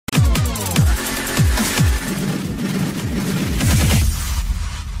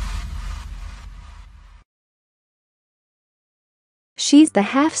She's the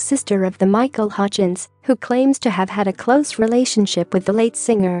half-sister of the Michael Hutchence, who claims to have had a close relationship with the late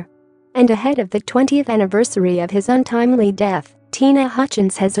singer. And ahead of the 20th anniversary of his untimely death, Tina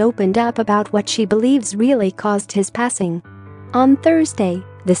Hutchence has opened up about what she believes really caused his passing. On Thursday,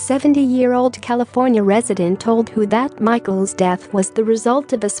 the 70-year-old California resident told Who that Michael's death was the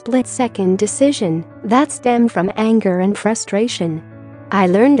result of a split-second decision that stemmed from anger and frustration. "I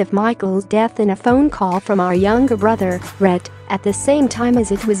learned of Michael's death in a phone call from our younger brother, Rhett, at the same time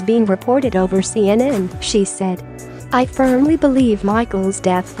as it was being reported over CNN," she said. "I firmly believe Michael's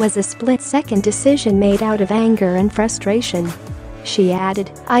death was a split-second decision made out of anger and frustration." She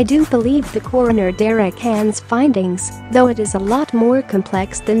added, "I do believe the coroner Derek Hand's findings, though it is a lot more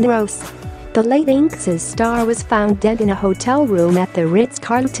complex than those." The late Inks' star was found dead in a hotel room at the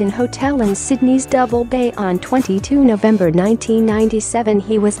Ritz-Carlton Hotel in Sydney's Double Bay on 22 November 1997.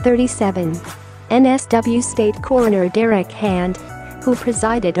 He was 37. NSW State Coroner Derek Hand, who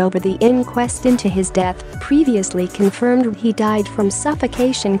presided over the inquest into his death, previously confirmed he died from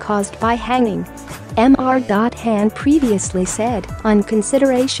suffocation caused by hanging. Hand previously said, "On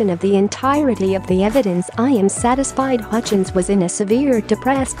consideration of the entirety of the evidence, I am satisfied Hutchence was in a severe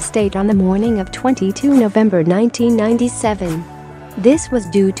depressed state on the morning of 22 November 1997. This was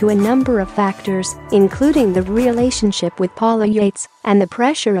due to a number of factors, including the relationship with Paula Yates and the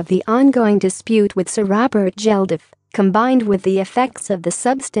pressure of the ongoing dispute with Sir Robert Geldof, combined with the effects of the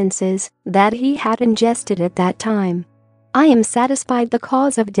substances that he had ingested at that time. I am satisfied the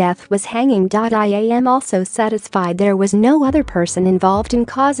cause of death was hanging. I am also satisfied there was no other person involved in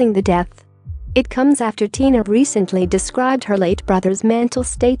causing the death." It comes after Tina recently described her late brother's mental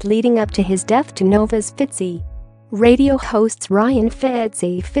state leading up to his death to Nova's Fitzy. Radio hosts Ryan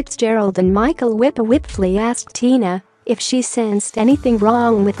Fitzy Fitzgerald and Michael Whippley asked Tina if she sensed anything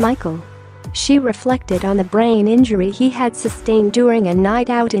wrong with Michael. She reflected on the brain injury he had sustained during a night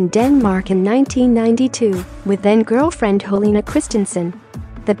out in Denmark in 1992 with then-girlfriend Helena Christensen.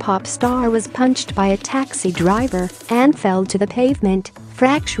 The pop star was punched by a taxi driver and fell to the pavement,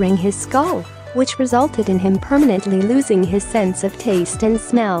 fracturing his skull, which resulted in him permanently losing his sense of taste and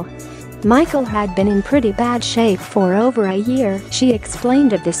smell. Michael had been in pretty bad shape for over a year, she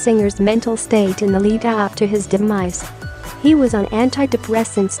explained of the singer's mental state in the lead-up to his demise. He was on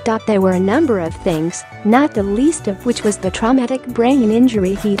antidepressants. There were a number of things, not the least of which was the traumatic brain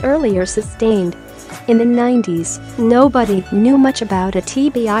injury he'd earlier sustained. In the 90s, nobody knew much about a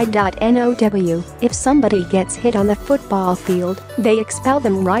TBI. Now, if somebody gets hit on the football field, they expel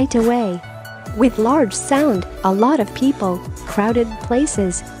them right away. With large sound, a lot of people, crowded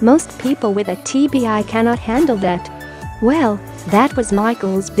places, most people with a TBI cannot handle that. Well, that was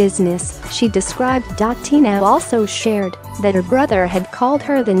Michael's business, she described. Tina also shared that her brother had called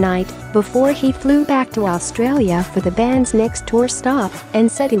her the night before he flew back to Australia for the band's next tour stop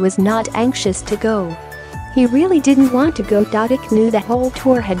and said he was not anxious to go. He really didn't want to go. He knew the whole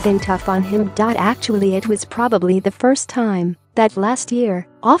tour had been tough on him. Actually, it was probably the first time that last year,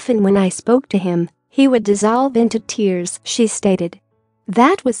 often when I spoke to him, he would dissolve into tears, she stated.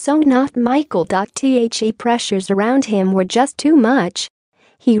 That was so not Michael. The pressures around him were just too much.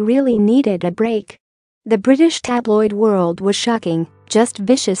 He really needed a break. The British tabloid world was shocking, just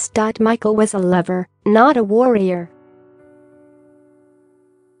vicious. Michael was a lover, not a warrior.